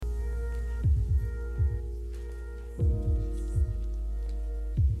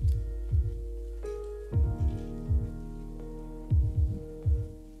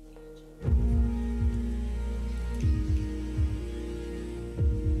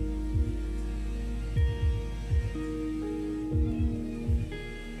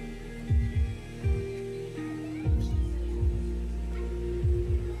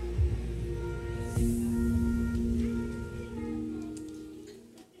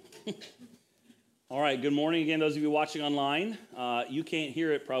All right, good morning again, those of you watching online. You can't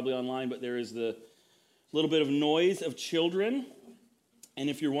hear it probably online, but there is the little bit of noise of children. And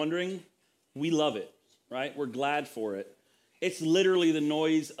if you're wondering, we love it, right? We're glad for it. It's literally the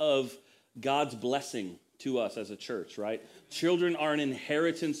noise of God's blessing to us as a church, right? Children are an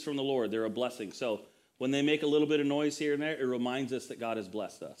inheritance from the Lord. They're a blessing. So when they make a little bit of noise here and there, it reminds us that God has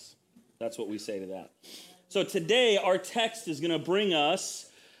blessed us. That's what we say to that. So today, our text is going to bring us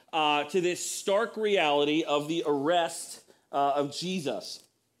to this stark reality of the arrest of Jesus.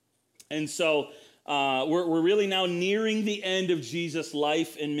 And so we're really now nearing the end of Jesus'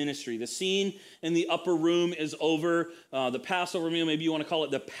 life and ministry. The scene in the upper room is over. The Passover meal, maybe you want to call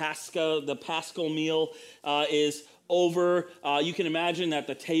it the Paschal meal, is over. You can imagine that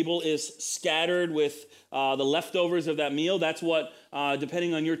the table is scattered with the leftovers of that meal. That's what,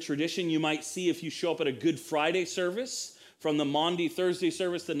 depending on your tradition, you might see if you show up at a Good Friday service. From the Maundy Thursday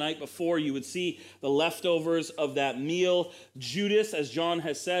service the night before, you would see the leftovers of that meal. Judas, as John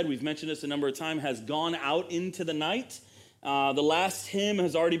has said, we've mentioned this a number of times, has gone out into the night. The last hymn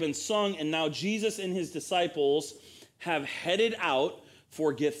has already been sung, and now Jesus and his disciples have headed out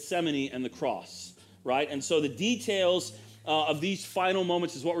for Gethsemane and the cross, right? And so the details of these final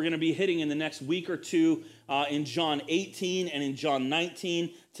moments is what we're going to be hitting in the next week or two in John 18 and in John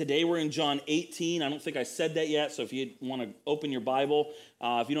 19. Today we're in John 18. I don't think I said that yet, so if you want to open your Bible,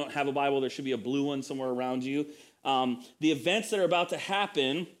 if you don't have a Bible, there should be a blue one somewhere around you. The events that are about to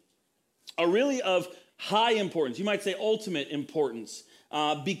happen are really of high importance. You might say ultimate importance,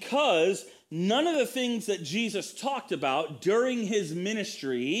 because none of the things that Jesus talked about during his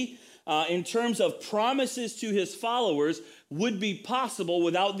ministry in terms of promises to his followers would be possible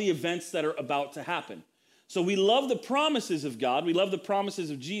without the events that are about to happen. So we love the promises of God, we love the promises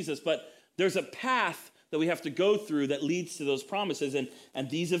of Jesus, but there's a path that we have to go through that leads to those promises and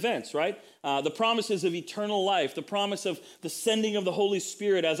these events, right? The promises of eternal life, the promise of the sending of the Holy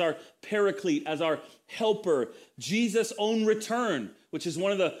Spirit as our paraclete, as our helper, Jesus' own return, which is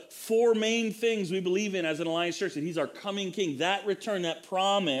one of the four main things we believe in as an Alliance Church, that he's our coming king. That return, that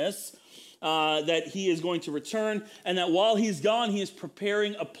promise that he is going to return, and that while he's gone, he is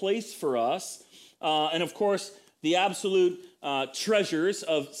preparing a place for us. And of course, the absolute treasures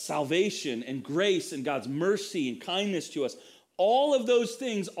of salvation and grace and God's mercy and kindness to us. All of those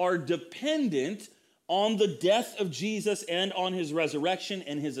things are dependent on the death of Jesus and on his resurrection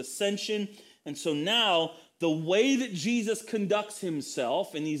and his ascension. And so now, the way that Jesus conducts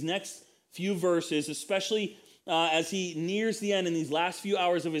himself in these next few verses, especially as he nears the end in these last few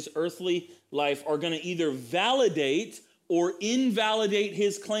hours of his earthly life, are going to either validate or invalidate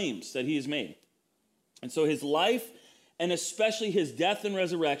his claims that he has made. And so his life, and especially his death and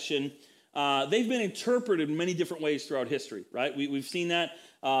resurrection, they've been interpreted in many different ways throughout history, right? We've seen that.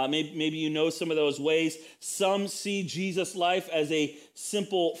 Maybe you know some of those ways. Some see Jesus' life as a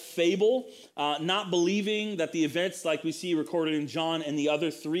simple fable, not believing that the events like we see recorded in John and the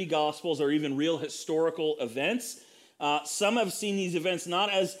other three Gospels are even real historical events. Some have seen these events not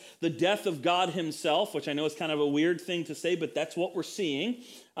as the death of God himself, which I know is kind of a weird thing to say, but that's what we're seeing.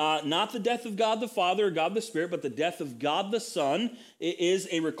 Not the death of God the Father or God the Spirit, but the death of God the Son. It is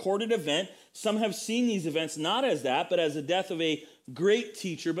a recorded event. Some have seen these events not as that, but as the death of a great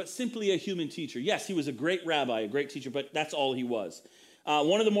teacher, but simply a human teacher. Yes, he was a great rabbi, a great teacher, but that's all he was.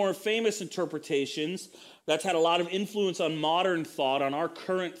 One of the more famous interpretations that's had a lot of influence on modern thought, on our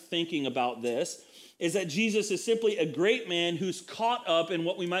current thinking about this, is that Jesus is simply a great man who's caught up in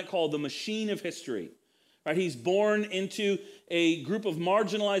what we might call the machine of history. Right? He's born into a group of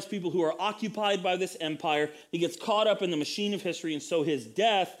marginalized people who are occupied by this empire. He gets caught up in the machine of history, and so his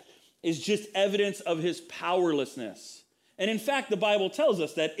death is just evidence of his powerlessness. And in fact, the Bible tells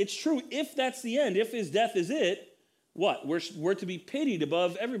us that it's true. If that's the end, if his death is it, what? We're to be pitied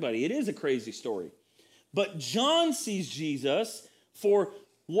above everybody. It is a crazy story. But John sees Jesus for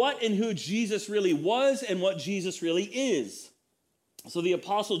what and who Jesus really was and what Jesus really is. So the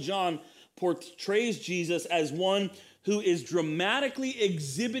Apostle John portrays Jesus as one who is dramatically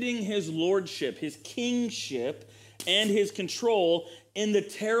exhibiting his lordship, his kingship, and his control in the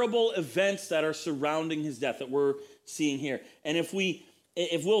terrible events that are surrounding his death that we're seeing here. And if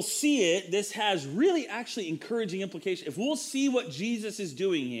we'll see it, this has really actually encouraging implications. If we'll see what Jesus is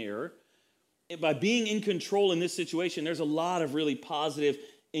doing here, by being in control in this situation, there's a lot of really positive,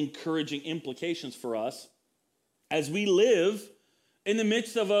 encouraging implications for us as we live in the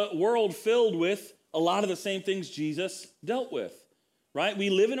midst of a world filled with a lot of the same things Jesus dealt with. right? We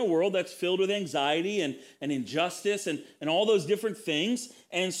live in a world that's filled with anxiety and injustice and all those different things.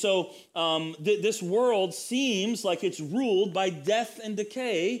 And so this world seems like it's ruled by death and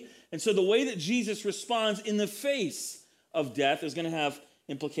decay. And so the way that Jesus responds in the face of death is going to have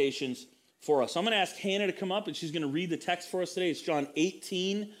implications for us. So I'm going to ask Hannah to come up, and she's going to read the text for us today. It's John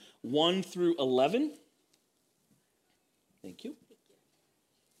 18, 1 through 11. Thank you.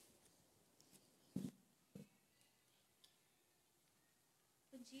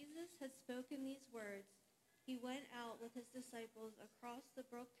 When Jesus had spoken these words, he went out with his disciples across the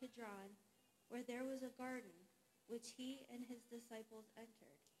brook Kidron, where there was a garden, which he and his disciples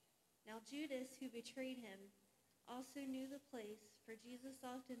entered. Now Judas, who betrayed him, also knew the place, for Jesus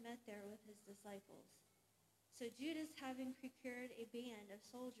often met there with his disciples. So Judas, having procured a band of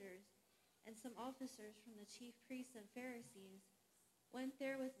soldiers and some officers from the chief priests and Pharisees, went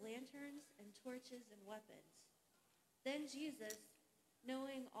there with lanterns and torches and weapons. Then Jesus,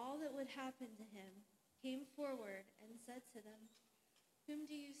 knowing all that would happen to him, came forward and said to them, "Whom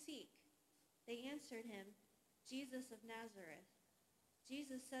do you seek?" They answered him, "Jesus of Nazareth."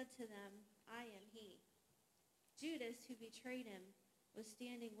 Jesus said to them, "I am he." Judas, who betrayed him, was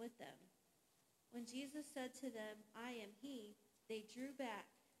standing with them. When Jesus said to them, "I am he," they drew back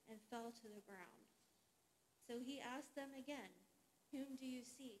and fell to the ground. So he asked them again, "Whom do you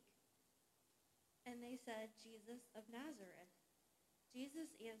seek?" And they said, "Jesus of Nazareth."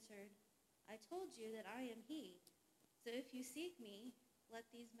 Jesus answered, "I told you that I am he. So if you seek me, let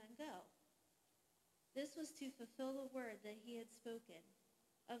these men go." This was to fulfill the word that he had spoken.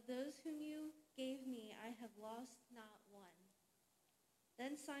 "Of those whom you gave me, I have lost not one."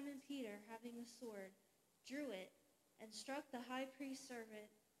 Then Simon Peter, having a sword, drew it and struck the high priest's servant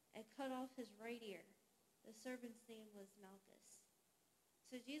and cut off his right ear. The servant's name was Malchus.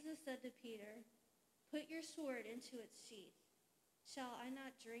 So Jesus said to Peter, "Put your sword into its sheath. Shall I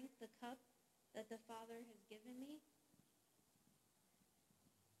not drink the cup that the Father has given me?"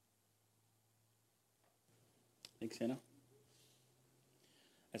 Thanks, Hannah.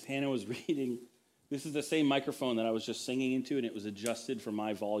 As Hannah was reading, this is the same microphone that I was just singing into, and it was adjusted for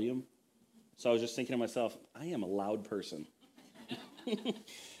my volume. So I was just thinking to myself, I am a loud person.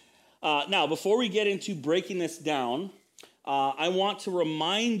 Now, before we get into breaking this down, I want to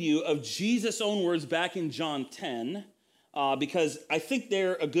remind you of Jesus' own words back in John 10, because I think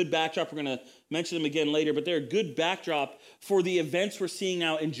they're a good backdrop. We're going to mention them again later, but they're a good backdrop for the events we're seeing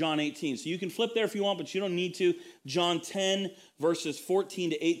now in John 18. So you can flip there if you want, but you don't need to. John 10, verses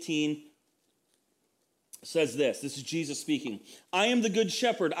 14 to 18 says this. This is Jesus speaking. "I am the good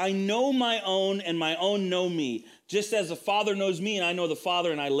shepherd. I know my own, and my own know me, just as the Father knows me, and I know the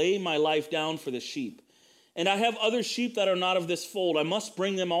Father, and I lay my life down for the sheep. And I have other sheep that are not of this fold. I must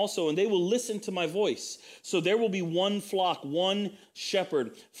bring them also, and they will listen to my voice. So there will be one flock, one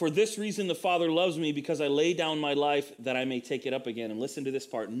shepherd. For this reason the Father loves me, because I lay down my life that I may take it up again." And listen to this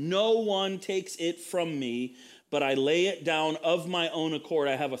part. "No one takes it from me, but I lay it down of my own accord.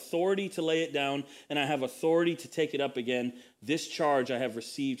 I have authority to lay it down, and I have authority to take it up again. This charge I have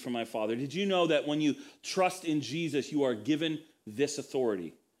received from my Father." Did you know that when you trust in Jesus, you are given this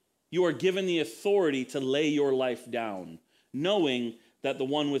authority? You are given the authority to lay your life down, knowing that the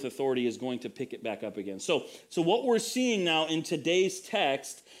one with authority is going to pick it back up again. So what we're seeing now in today's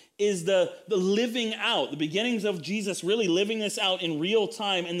text is the living out, the beginnings of Jesus really living this out in real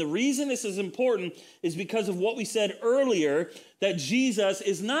time. And the reason this is important is because of what we said earlier, that Jesus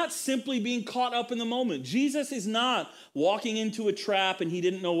is not simply being caught up in the moment. Jesus is not walking into a trap and he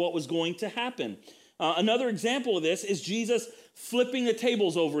didn't know what was going to happen. Another example of this is Jesus flipping the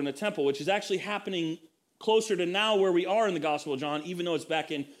tables over in the temple, which is actually happening closer to now where we are in the Gospel of John, even though it's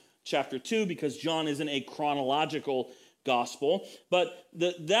back in chapter 2, because John isn't a chronological gospel. But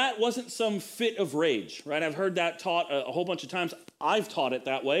that wasn't some fit of rage, right? I've heard that taught a whole bunch of times. I've taught it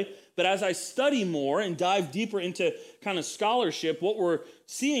that way. But as I study more and dive deeper into kind of scholarship, what we're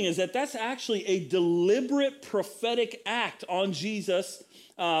seeing is that that's actually a deliberate prophetic act on Jesus'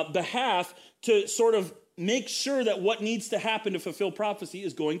 behalf to sort of make sure that what needs to happen to fulfill prophecy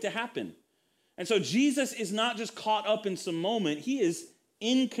is going to happen. And so Jesus is not just caught up in some moment, he is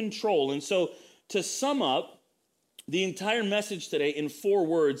in control. And so to sum up the entire message today in 4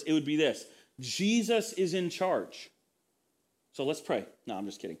 words, it would be this: Jesus is in charge. So let's pray. No, I'm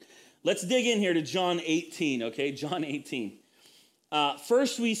just kidding. Let's dig in here to John 18, okay? John 18.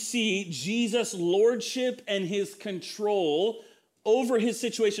 First, we see Jesus' lordship and his control over his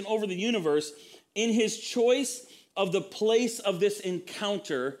situation, over the universe, in his choice of the place of this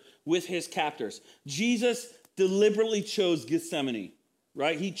encounter with his captors. Jesus deliberately chose Gethsemane,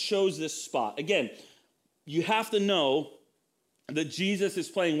 right? He chose this spot. Again, you have to know that Jesus is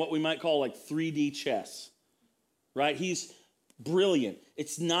playing what we might call like 3D chess, right? He's brilliant.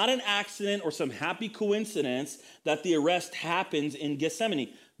 It's not an accident or some happy coincidence that the arrest happens in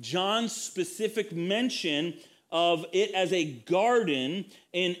Gethsemane. John's specific mention of it as a garden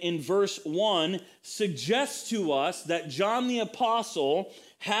in verse 1 suggests to us that John the Apostle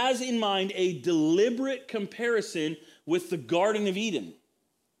has in mind a deliberate comparison with the Garden of Eden.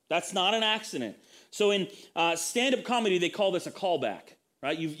 That's not an accident. So in stand-up comedy, they call this a callback,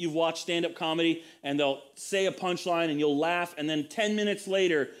 right? You've watched stand-up comedy, and they'll say a punchline, and you'll laugh, and then 10 minutes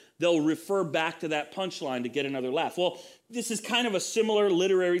later, they'll refer back to that punchline to get another laugh. Well, this is kind of a similar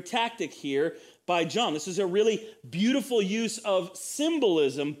literary tactic here by John. This is a really beautiful use of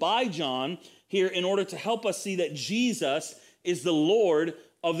symbolism by John here in order to help us see that Jesus is the Lord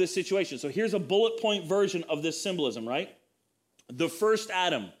of this situation. So here's a bullet point version of this symbolism, right? The first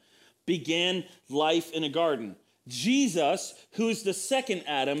Adam began life in a garden. Jesus, who is the second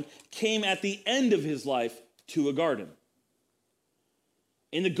Adam, came at the end of his life to a garden.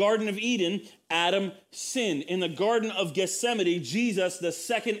 In the Garden of Eden, Adam sinned. In the Garden of Gethsemane, Jesus, the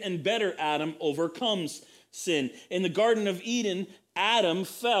second and better Adam, overcomes sin. In the Garden of Eden, Adam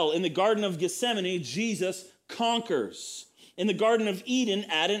fell. In the Garden of Gethsemane, Jesus conquers. In the Garden of Eden,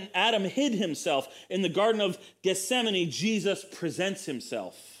 Adam hid himself. In the Garden of Gethsemane, Jesus presents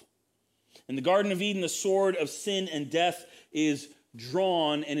himself. In the Garden of Eden, the sword of sin and death is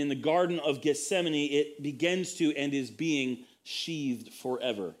drawn, and in the Garden of Gethsemane, it begins to and is being sheathed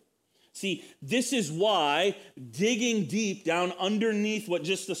forever. See, this is why digging deep down underneath what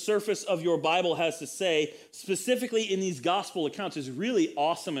just the surface of your Bible has to say, specifically in these gospel accounts, is really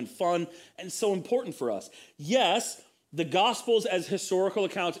awesome and fun and so important for us. Yes, the Gospels as historical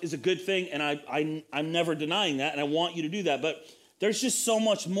accounts is a good thing, and I'm never denying that, and I want you to do that, but there's just so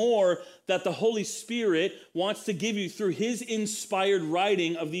much more that the Holy Spirit wants to give you through his inspired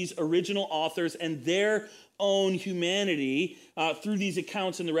writing of these original authors and their own humanity through these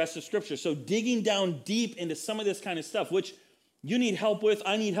accounts in the rest of Scripture. So digging down deep into some of this kind of stuff, which you need help with,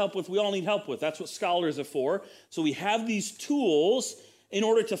 I need help with, we all need help with. That's what scholars are for. So we have these tools in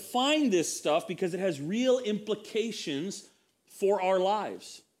order to find this stuff because it has real implications for our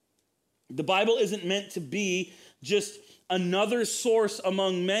lives. The Bible isn't meant to be just another source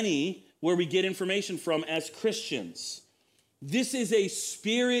among many where we get information from as Christians. This is a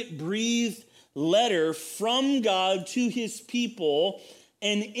Spirit-breathed letter from God to his people,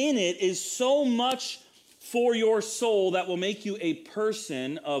 and in it is so much for your soul that will make you a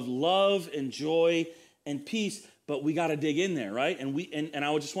person of love and joy and peace, but we got to dig in there, right? And I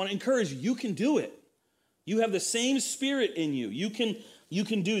would just want to encourage you, you can do it. You have the same Spirit in you. You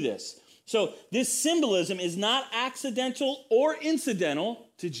can do this. So this symbolism is not accidental or incidental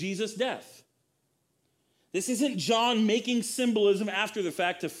to Jesus' death. This isn't John making symbolism after the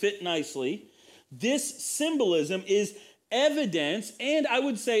fact to fit nicely. This symbolism is evidence and I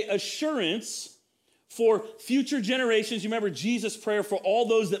would say assurance for future generations. You remember Jesus' prayer for all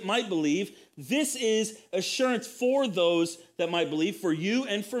those that might believe. This is assurance for those that might believe, for you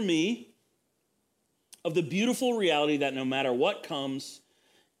and for me, of the beautiful reality that no matter what comes,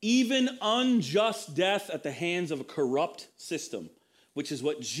 even unjust death at the hands of a corrupt system, which is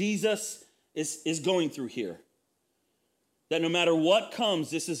what Jesus is going through here. That no matter what comes,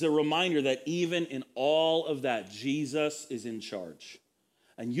 this is a reminder that even in all of that, Jesus is in charge.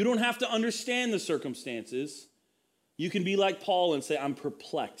 And you don't have to understand the circumstances. You can be like Paul and say, I'm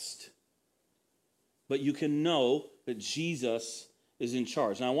perplexed. But you can know that Jesus is in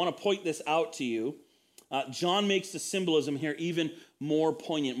charge. And I want to point this out to you. John makes the symbolism here even more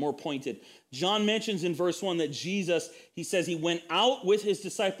poignant, more pointed. John mentions in verse 1 that Jesus, he says he went out with his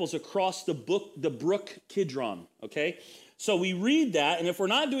disciples across the brook Kidron, okay? So we read that, and if we're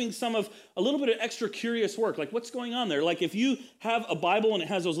not doing a little bit of extra curious work, like what's going on there? Like if you have a Bible and it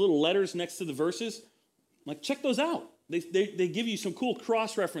has those little letters next to the verses, like check those out. They give you some cool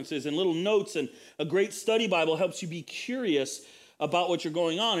cross-references and little notes, and a great study Bible helps you be curious about what you're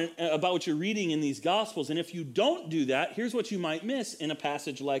going on, about what you're reading in these Gospels. And if you don't do that, here's what you might miss in a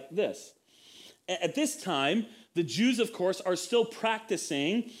passage like this. At this time, the Jews, of course, are still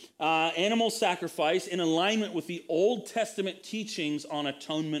practicing animal sacrifice in alignment with the Old Testament teachings on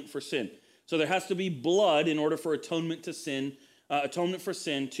atonement for sin. So there has to be blood in order for atonement for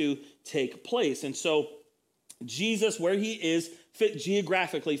sin to take place. And so Jesus, where he is fit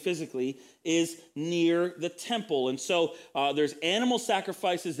geographically, physically, is near the temple. And so there's animal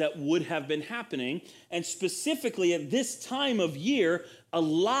sacrifices that would have been happening. And specifically at this time of year, a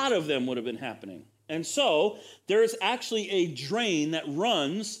lot of them would have been happening. And so there's actually a drain that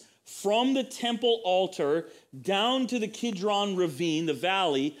runs from the temple altar down to the Kidron ravine, the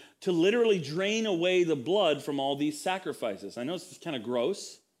valley, to literally drain away the blood from all these sacrifices. I know this is kind of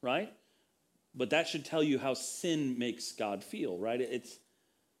gross, right? But that should tell you how sin makes God feel, right?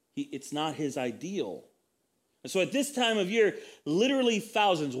 It's not his ideal. And so at this time of year, literally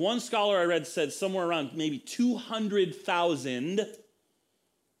thousands. One scholar I read said somewhere around maybe 200,000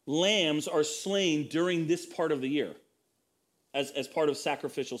 lambs are slain during this part of the year as part of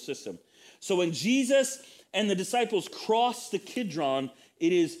sacrificial system. So when Jesus and the disciples cross the Kidron,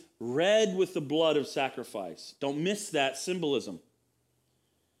 it is red with the blood of sacrifice. Don't miss that symbolism.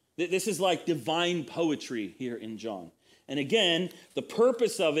 This is like divine poetry here in John. And again, the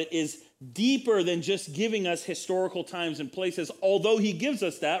purpose of it is deeper than just giving us historical times and places, although he gives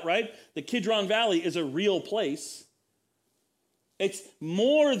us that, right? The Kidron Valley is a real place. It's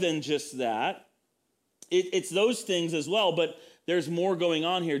more than just that. It's those things as well, but there's more going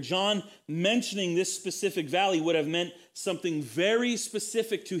on here. John mentioning this specific valley would have meant something very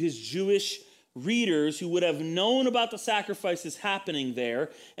specific to his Jewish readers who would have known about the sacrifices happening there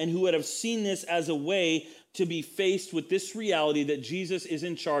and who would have seen this as a way to be faced with this reality that Jesus is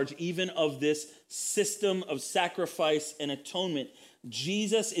in charge even of this system of sacrifice and atonement.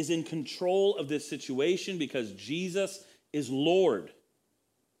 Jesus is in control of this situation because Jesus is Lord.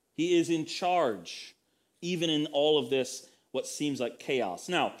 He is in charge, even in all of this, what seems like chaos.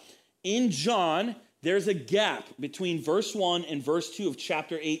 Now, in John, there's a gap between verse 1 and verse 2 of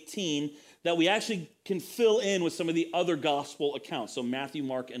chapter 18 that we actually can fill in with some of the other gospel accounts. So Matthew,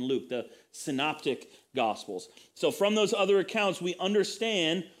 Mark, and Luke, the synoptic gospels. So from those other accounts, we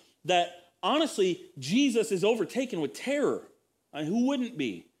understand that, honestly, Jesus is overtaken with terror. And who wouldn't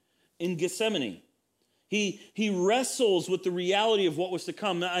be in Gethsemane? He wrestles with the reality of what was to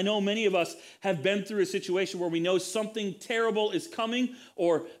come. I know many of us have been through a situation where we know something terrible is coming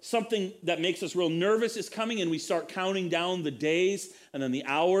or something that makes us real nervous is coming, and we start counting down the days and then the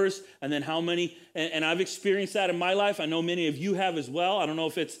hours and then how many. And I've experienced that in my life. I know many of you have as well. I don't know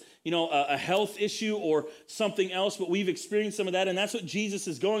if it's a health issue or something else, but we've experienced some of that, and that's what Jesus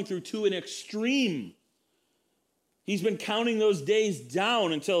is going through to an extreme. He's been counting those days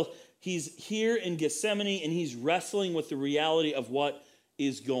down until he's here in Gethsemane, and he's wrestling with the reality of what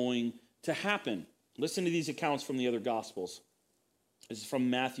is going to happen. Listen to these accounts from the other Gospels. This is from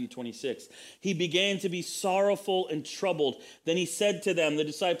Matthew 26. He began to be sorrowful and troubled. Then he said to them, the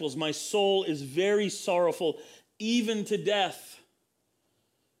disciples, "My soul is very sorrowful, even to death."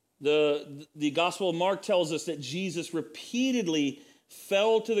 The Gospel of Mark tells us that Jesus repeatedly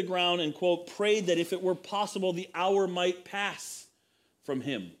fell to the ground and, quote, prayed that if it were possible, the hour might pass from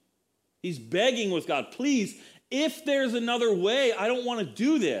him. He's begging with God, please, if there's another way, I don't want to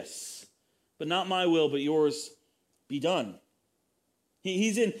do this. But not my will, but yours be done.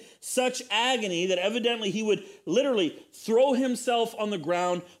 He's in such agony that evidently he would literally throw himself on the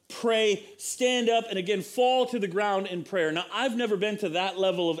ground, pray, stand up, and again fall to the ground in prayer. Now, I've never been to that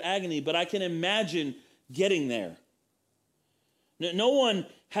level of agony, but I can imagine getting there. No one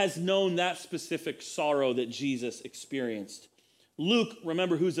has known that specific sorrow that Jesus experienced. Luke,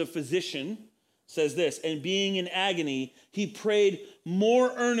 remember, who's a physician, says this, and being in agony, he prayed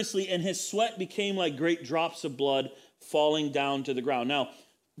more earnestly, and his sweat became like great drops of blood falling down to the ground. Now,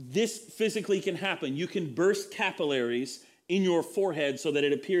 this physically can happen. You can burst capillaries in your forehead so that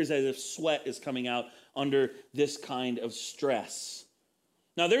it appears as if sweat is coming out under this kind of stress.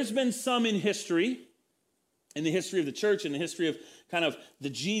 Now, there's been some in history, in the history of the church, in the history of kind of the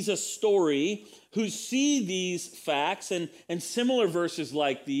Jesus story, who see these facts and similar verses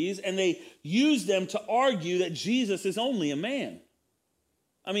like these, and they use them to argue that Jesus is only a man.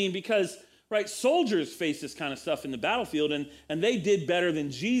 I mean, because, right, soldiers face this kind of stuff in the battlefield, and they did better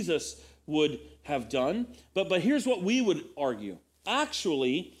than Jesus would have done. But here's what we would argue.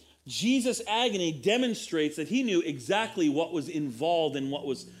 Actually, Jesus' agony demonstrates that he knew exactly what was involved and what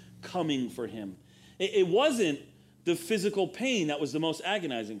was coming for him. It wasn't the physical pain that was the most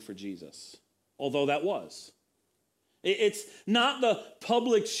agonizing for Jesus, although that was. It's not the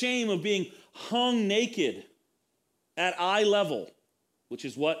public shame of being hung naked at eye level, which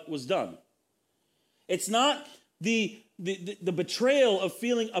is what was done. It's not the betrayal of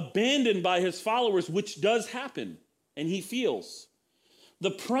feeling abandoned by his followers, which does happen, and he feels.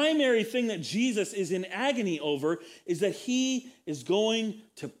 The primary thing that Jesus is in agony over is that he is going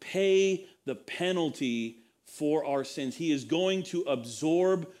to pay the penalty for our sins. He is going to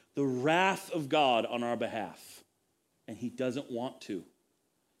absorb the wrath of God on our behalf, and he doesn't want to.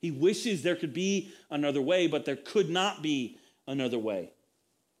 He wishes there could be another way, but there could not be another way.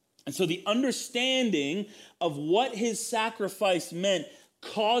 And so the understanding of what his sacrifice meant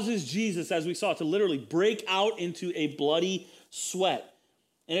causes Jesus, as we saw, to literally break out into a bloody sweat.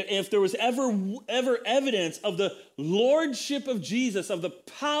 And if there was ever evidence of the lordship of Jesus, of the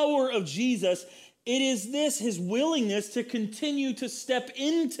power of Jesus, it is this, his willingness to continue to step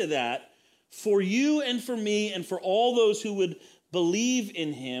into that for you and for me and for all those who would believe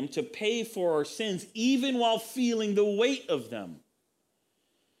in him, to pay for our sins, even while feeling the weight of them.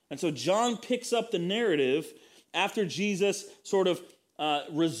 And so John picks up the narrative after Jesus sort of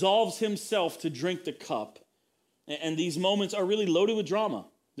resolves himself to drink the cup. And these moments are really loaded with drama.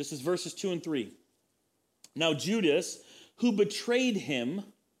 This is verses 2 and 3. Now Judas, who betrayed him,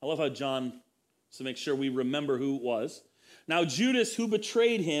 I love how John, to make sure we remember who it was. Now Judas, who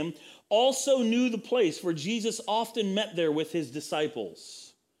betrayed him, also knew the place where Jesus often met there with his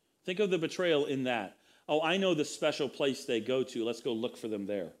disciples. Think of the betrayal in that. Oh, I know the special place they go to. Let's go look for them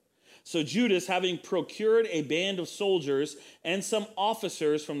there. So Judas, having procured a band of soldiers and some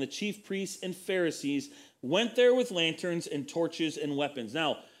officers from the chief priests and Pharisees, went there with lanterns and torches and weapons.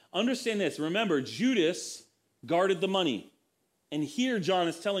 Now, understand this. Remember, Judas guarded the money. And here John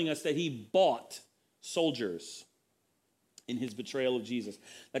is telling us that he bought soldiers in his betrayal of Jesus.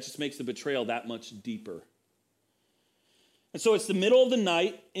 That just makes the betrayal that much deeper. And so it's the middle of the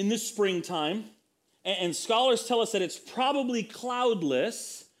night in the springtime, and scholars tell us that it's probably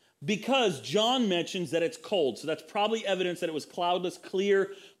cloudless because John mentions that it's cold. So that's probably evidence that it was cloudless,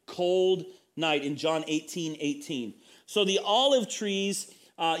 clear, cold night in John 18:18. So the olive trees,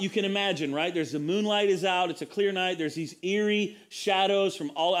 you can imagine, right? There's the moonlight is out. It's a clear night. There's these eerie shadows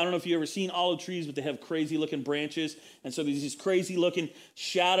from all. I don't know if you've ever seen olive trees, but they have crazy looking branches. And so there's these crazy looking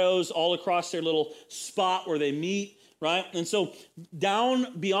shadows all across their little spot where they meet, right? And so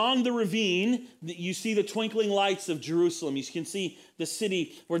down beyond the ravine, you see the twinkling lights of Jerusalem. You can see the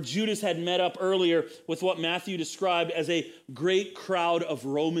city where Judas had met up earlier with what Matthew described as a great crowd of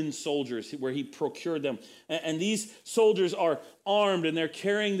Roman soldiers, where he procured them. And these soldiers are armed, and they're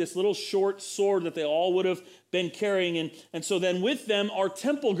carrying this little short sword that they all would have been carrying. And so then with them are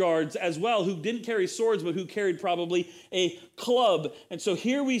temple guards as well, who didn't carry swords, but who carried probably a club. And so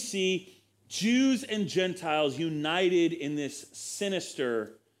here we see Jews and Gentiles united in this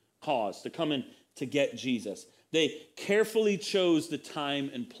sinister cause to come in to get Jesus. They carefully chose the time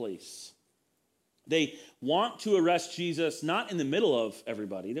and place. They want to arrest Jesus not in the middle of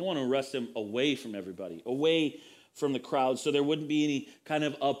everybody. They want to arrest him away from everybody, away from the crowd, so there wouldn't be any kind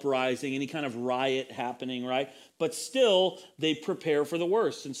of uprising, any kind of riot happening, right? But still, they prepare for the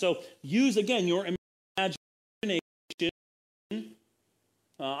worst. And so use, again, your imagination.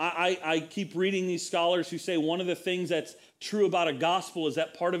 I keep reading these scholars who say one of the things that's true about a gospel is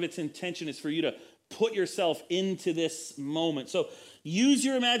that part of its intention is for you to put yourself into this moment. So use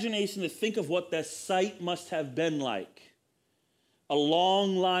your imagination to think of what that sight must have been like. A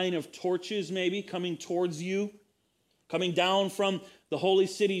long line of torches maybe coming towards you, coming down from the holy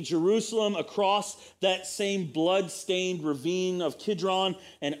city, Jerusalem, across that same blood-stained ravine of Kidron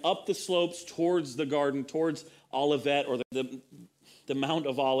and up the slopes towards the garden, towards Olivet, or the Mount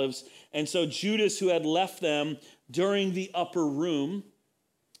of Olives. And so Judas, who had left them during the upper room,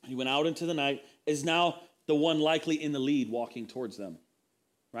 he went out into the night, is now the one likely in the lead walking towards them.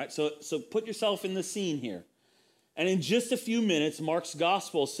 Right? So put yourself in the scene here. And in just a few minutes, Mark's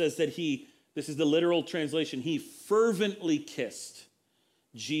gospel says that this is the literal translation, he fervently kissed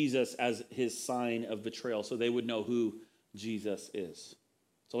Jesus as his sign of betrayal, so they would know who Jesus is.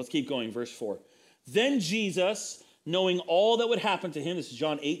 So let's keep going, verse 4. Then Jesus, knowing all that would happen to him, this is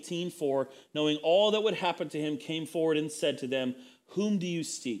John 18:4, knowing all that would happen to him, came forward and said to them, "Whom do you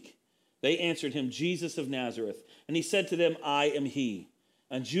seek?" They answered him, "Jesus of Nazareth." And he said to them, "I am he."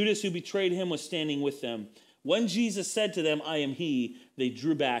 And Judas, who betrayed him, was standing with them. When Jesus said to them, "I am he," they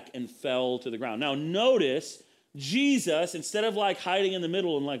drew back and fell to the ground. Now notice, Jesus, instead of like hiding in the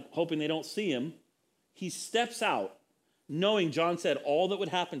middle and like hoping they don't see him, he steps out, knowing John said all that would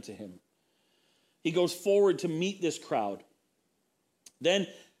happen to him. He goes forward to meet this crowd. Then,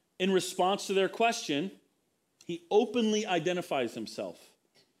 in response to their question, he openly identifies himself.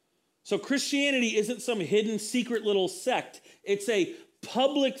 So Christianity isn't some hidden secret little sect. It's a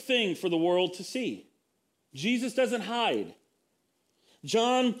public thing for the world to see. Jesus doesn't hide.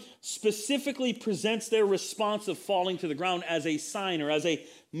 John specifically presents their response of falling to the ground as a sign or as a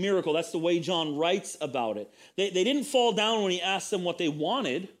miracle. That's the way John writes about it. They didn't fall down when he asked them what they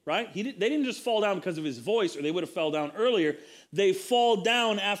wanted, right? They didn't just fall down because of his voice, or they would have fell down earlier. They fall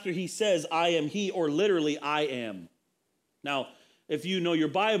down after he says, "I am he," or literally, "I am." Now, if you know your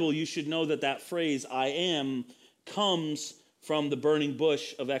Bible, you should know that that phrase, "I am," comes from the burning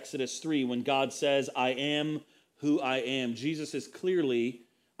bush of Exodus 3, when God says, "I am who I am. Jesus is clearly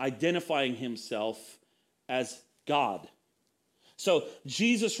identifying himself as God. So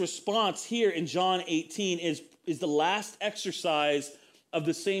Jesus' response here in John 18 is the last exercise of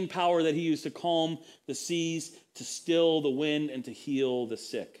the same power that he used to calm the seas, to still the wind, and to heal the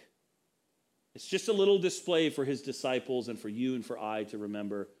sick. It's just a little display for his disciples and for you and for I to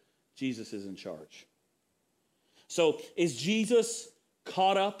remember Jesus is in charge. So is Jesus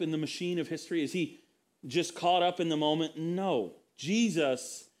caught up in the machine of history? Is he just caught up in the moment? No.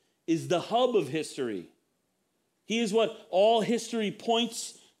 Jesus is the hub of history. He is what all history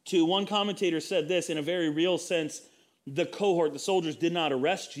points to. One commentator said this, in a very real sense, the cohort, the soldiers, did not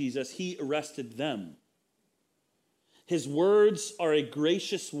arrest Jesus. He arrested them. His words are a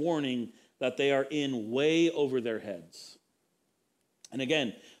gracious warning that they are in way over their heads. And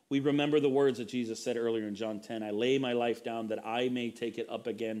again, we remember the words that Jesus said earlier in John 10, I lay my life down that I may take it up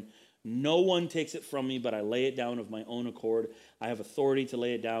again. No one takes it from me, but I lay it down of my own accord. I have authority to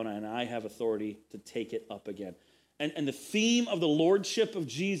lay it down, and I have authority to take it up again. And the theme of the lordship of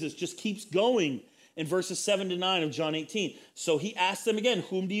Jesus just keeps going in verses 7 to 9 of John 18. So he asked them again,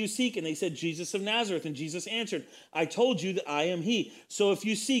 whom do you seek? And they said, Jesus of Nazareth. And Jesus answered, I told you that I am he. So if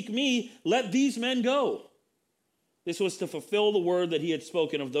you seek me, let these men go. This was to fulfill the word that he had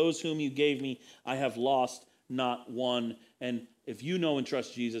spoken, of those whom you gave me, I have lost not one. And if you know and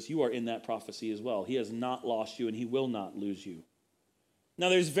trust Jesus, you are in that prophecy as well. He has not lost you, and he will not lose you. Now,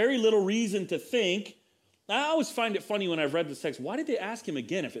 there's very little reason to think. I always find it funny when I've read this text. Why did they ask him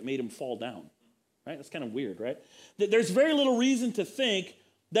again if it made him fall down? Right? That's kind of weird, right? There's very little reason to think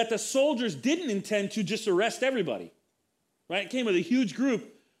that the soldiers didn't intend to just arrest everybody. Right? It came with a huge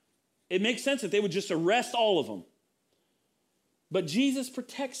group. It makes sense that they would just arrest all of them. But Jesus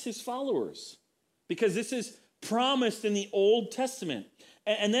protects his followers because this is promised in the Old Testament.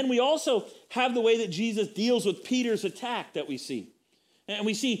 And then we also have the way that Jesus deals with Peter's attack that we see. And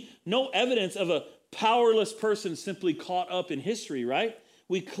we see no evidence of a powerless person simply caught up in history, right?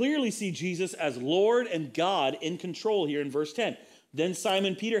 We clearly see Jesus as Lord and God in control here in verse 10. Then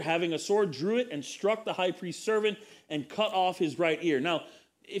Simon Peter, having a sword, drew it and struck the high priest's servant and cut off his right ear. Now,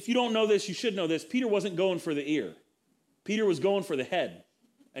 if you don't know this, you should know this. Peter wasn't going for the ear. Peter was going for the head,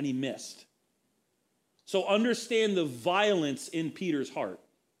 and he missed. So understand the violence in Peter's heart.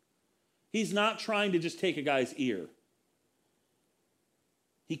 He's not trying to just take a guy's ear.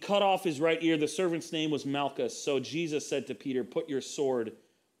 He cut off his right ear. The servant's name was Malchus. So Jesus said to Peter, put your sword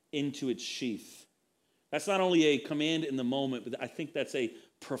into its sheath. That's not only a command in the moment, but I think that's a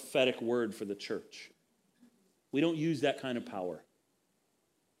prophetic word for the church. We don't use that kind of power.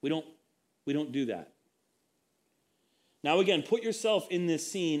 We don't do that. Now again, put yourself in this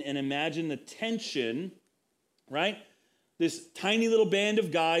scene and imagine the tension, right? This tiny little band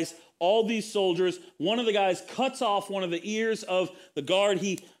of guys, all these soldiers. One of the guys cuts off one of the ears of the guard.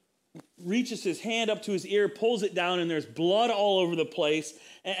 He reaches his hand up to his ear, pulls it down, and there's blood all over the place.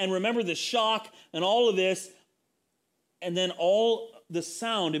 And remember the shock and all of this. And then all the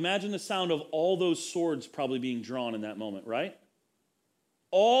sound, imagine the sound of all those swords probably being drawn in that moment, right?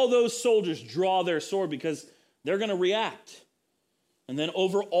 All those soldiers draw their sword because they're going to react. And then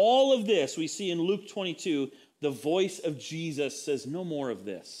over all of this, we see in Luke 22, the voice of Jesus says, no more of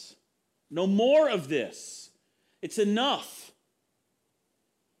this. No more of this. It's enough.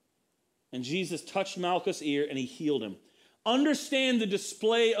 And Jesus touched Malchus' ear and he healed him. Understand the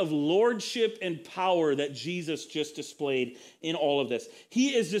display of lordship and power that Jesus just displayed in all of this.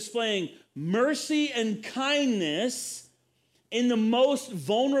 He is displaying mercy and kindness in the most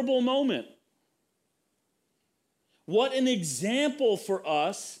vulnerable moment. What an example for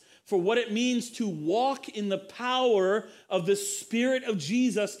us for what it means to walk in the power of the Spirit of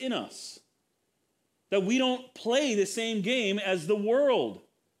Jesus in us. That we don't play the same game as the world.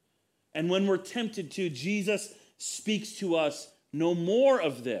 And when we're tempted to, Jesus speaks to us, no more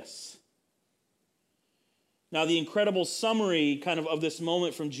of this. Now, the incredible summary kind of this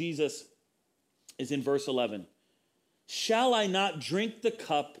moment from Jesus is in verse 11. Shall I not drink the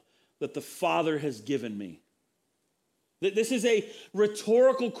cup that the Father has given me? This is a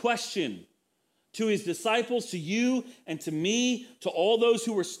rhetorical question to his disciples, to you and to me, to all those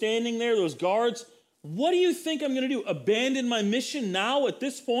who were standing there, those guards. What do you think I'm going to do? Abandon my mission now at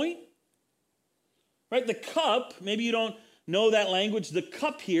this point? Right? The cup, maybe you don't know that language. The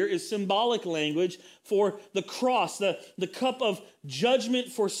cup here is symbolic language for the cross, the cup of judgment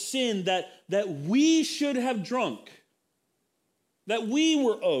for sin that we should have drunk, that we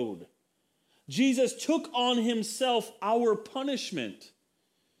were owed. Jesus took on himself our punishment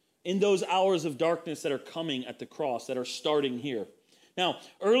in those hours of darkness that are coming at the cross, that are starting here. Now,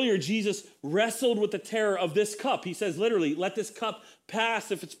 earlier, Jesus wrestled with the terror of this cup. He says literally, let this cup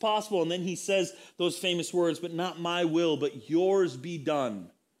pass if it's possible. And then he says those famous words, but not my will, but yours be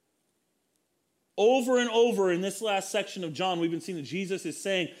done. Over and over in this last section of John, we've been seeing that Jesus is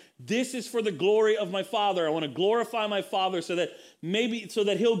saying, this is for the glory of my Father. I want to glorify my Father so that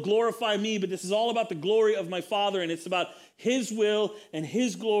he'll glorify me, but this is all about the glory of my Father, and it's about his will and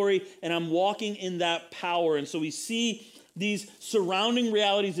his glory, and I'm walking in that power. And so we see these surrounding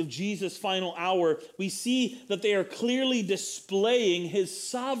realities of Jesus' final hour. We see that they are clearly displaying his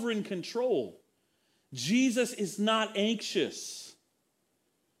sovereign control. Jesus is not anxious.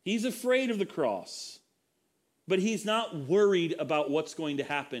 He's afraid of the cross, but he's not worried about what's going to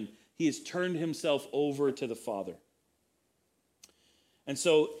happen. He has turned himself over to the Father. And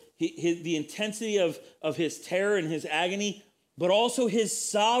so the intensity of his terror and his agony, but also his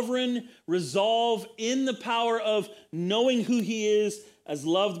sovereign resolve in the power of knowing who he is as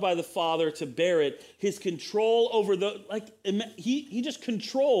loved by the Father to bear it, his control over he just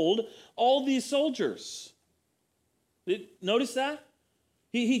controlled all these soldiers. Notice that?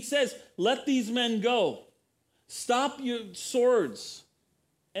 He says, let these men go. Stop your swords.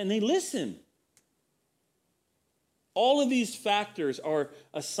 And they listen. All of these factors are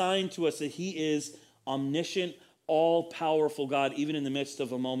assigned to us that he is omniscient, all-powerful God, even in the midst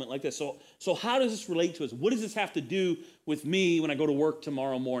of a moment like this. So how does this relate to us? What does this have to do with me when I go to work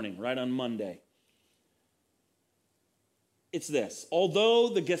tomorrow morning, right on Monday? It's this. Although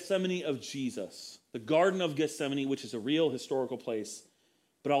the Gethsemane of Jesus, the Garden of Gethsemane, which is a real historical place,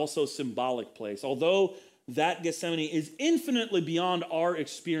 but also symbolic place. Although that Gethsemane is infinitely beyond our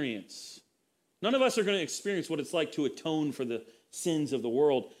experience. None of us are going to experience what it's like to atone for the sins of the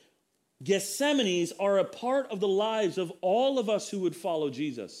world. Gethsemanes are a part of the lives of all of us who would follow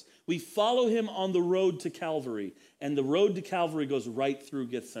Jesus. We follow him on the road to Calvary, and the road to Calvary goes right through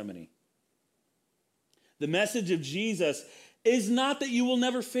Gethsemane. The message of Jesus is not that you will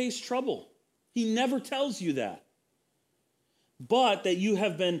never face trouble. He never tells you that. But that you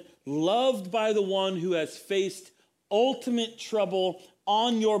have been loved by the one who has faced ultimate trouble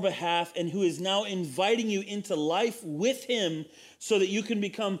on your behalf and who is now inviting you into life with him so that you can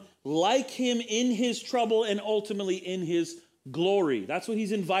become like him in his trouble and ultimately in his glory. That's what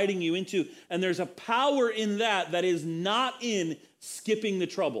he's inviting you into. And there's a power in that is not in skipping the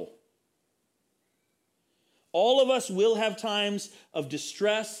trouble. All of us will have times of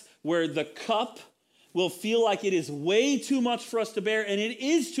distress where the cup will feel like it is way too much for us to bear, and it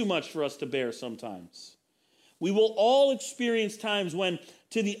is too much for us to bear sometimes. We will all experience times when,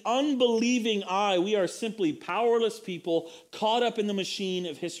 to the unbelieving eye, we are simply powerless people caught up in the machine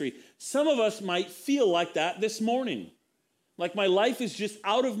of history. Some of us might feel like that this morning. Like my life is just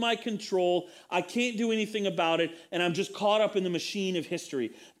out of my control, I can't do anything about it, and I'm just caught up in the machine of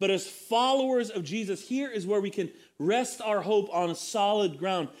history. But as followers of Jesus, here is where we can rest our hope on solid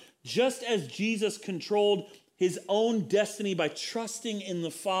ground. Just as Jesus controlled his own destiny by trusting in the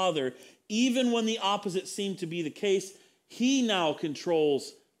Father, even when the opposite seemed to be the case, he now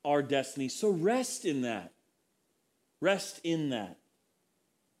controls our destiny. So rest in that. Rest in that.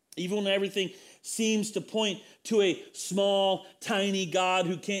 Even when everything seems to point to a small, tiny God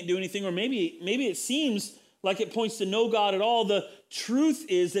who can't do anything, or maybe it seems like it points to no God at all, the truth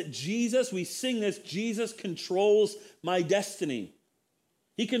is that Jesus, we sing this, Jesus controls my destiny.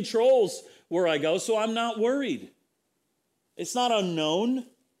 He controls where I go, so I'm not worried. It's not unknown.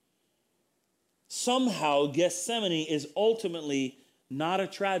 Somehow, Gethsemane is ultimately not a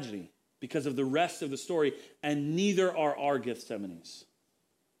tragedy because of the rest of the story, and neither are our Gethsemanes.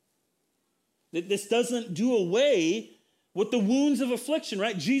 This doesn't do away with the wounds of affliction,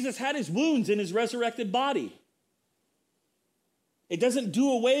 right? Jesus had his wounds in his resurrected body. It doesn't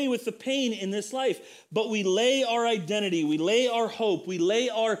do away with the pain in this life, but we lay our identity, we lay our hope, we lay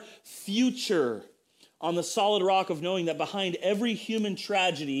our future on the solid rock of knowing that behind every human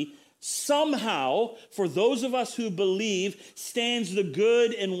tragedy, somehow, for those of us who believe, stands the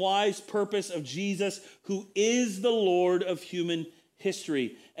good and wise purpose of Jesus, who is the Lord of human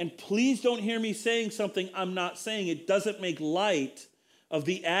history. And please don't hear me saying something I'm not saying. It doesn't make light of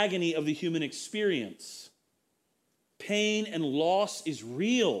the agony of the human experience. Pain and loss is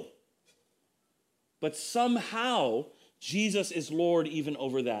real. But somehow, Jesus is Lord even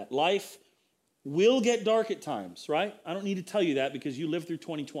over that. Life will get dark at times, right? I don't need to tell you that because you lived through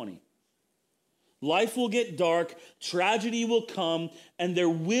 2020. Life will get dark, tragedy will come, and there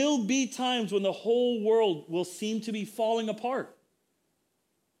will be times when the whole world will seem to be falling apart.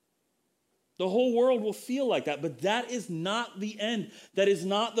 The whole world will feel like that, but that is not the end. That is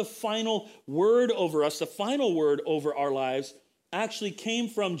not the final word over us. The final word over our lives actually came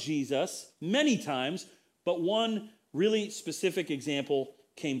from Jesus many times, but one really specific example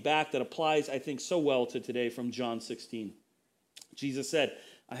came back that applies, I think, so well to today from John 16. Jesus said,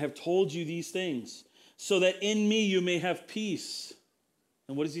 I have told you these things so that in me you may have peace.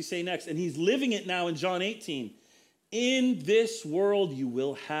 And what does he say next? And he's living it now in John 18. In this world you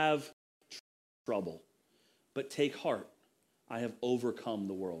will have trouble, but take heart. I have overcome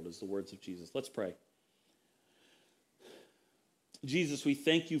the world, is the words of Jesus. Let's pray. Jesus, we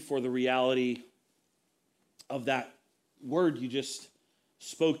thank you for the reality of that word you just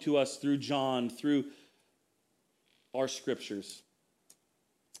spoke to us through John, through our scriptures.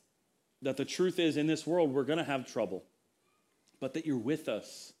 That the truth is, in this world, we're going to have trouble, but that you're with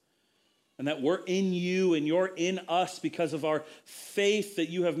us. And that we're in you and you're in us because of our faith, that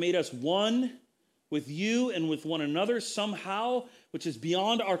you have made us one with you and with one another somehow, which is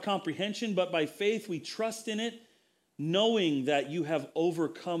beyond our comprehension, but by faith we trust in it, knowing that you have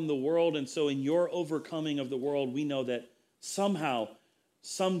overcome the world. And so in your overcoming of the world, we know that somehow,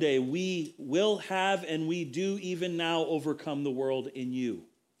 someday, we will have, and we do even now, overcome the world in you.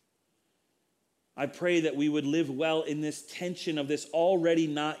 I pray that we would live well in this tension of this already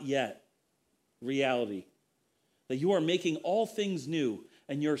not yet reality. That you are making all things new,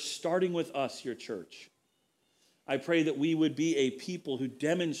 and you're starting with us, your church. I pray that we would be a people who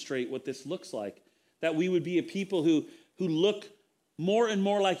demonstrate what this looks like. That we would be a people who look more and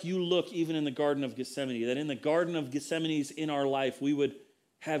more like you look even in the Garden of Gethsemane. That in the Garden of Gethsemane in our life, we would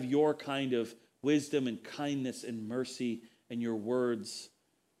have your kind of wisdom and kindness and mercy and your words.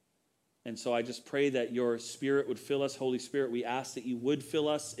 And so I just pray that your Spirit would fill us. Holy Spirit, we ask that you would fill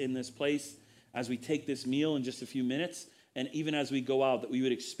us in this place as we take this meal in just a few minutes. And even as we go out, that we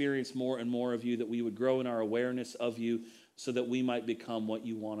would experience more and more of you, that we would grow in our awareness of you so that we might become what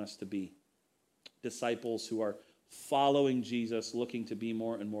you want us to be. Disciples who are following Jesus, looking to be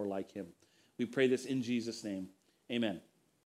more and more like him. We pray this in Jesus' name. Amen.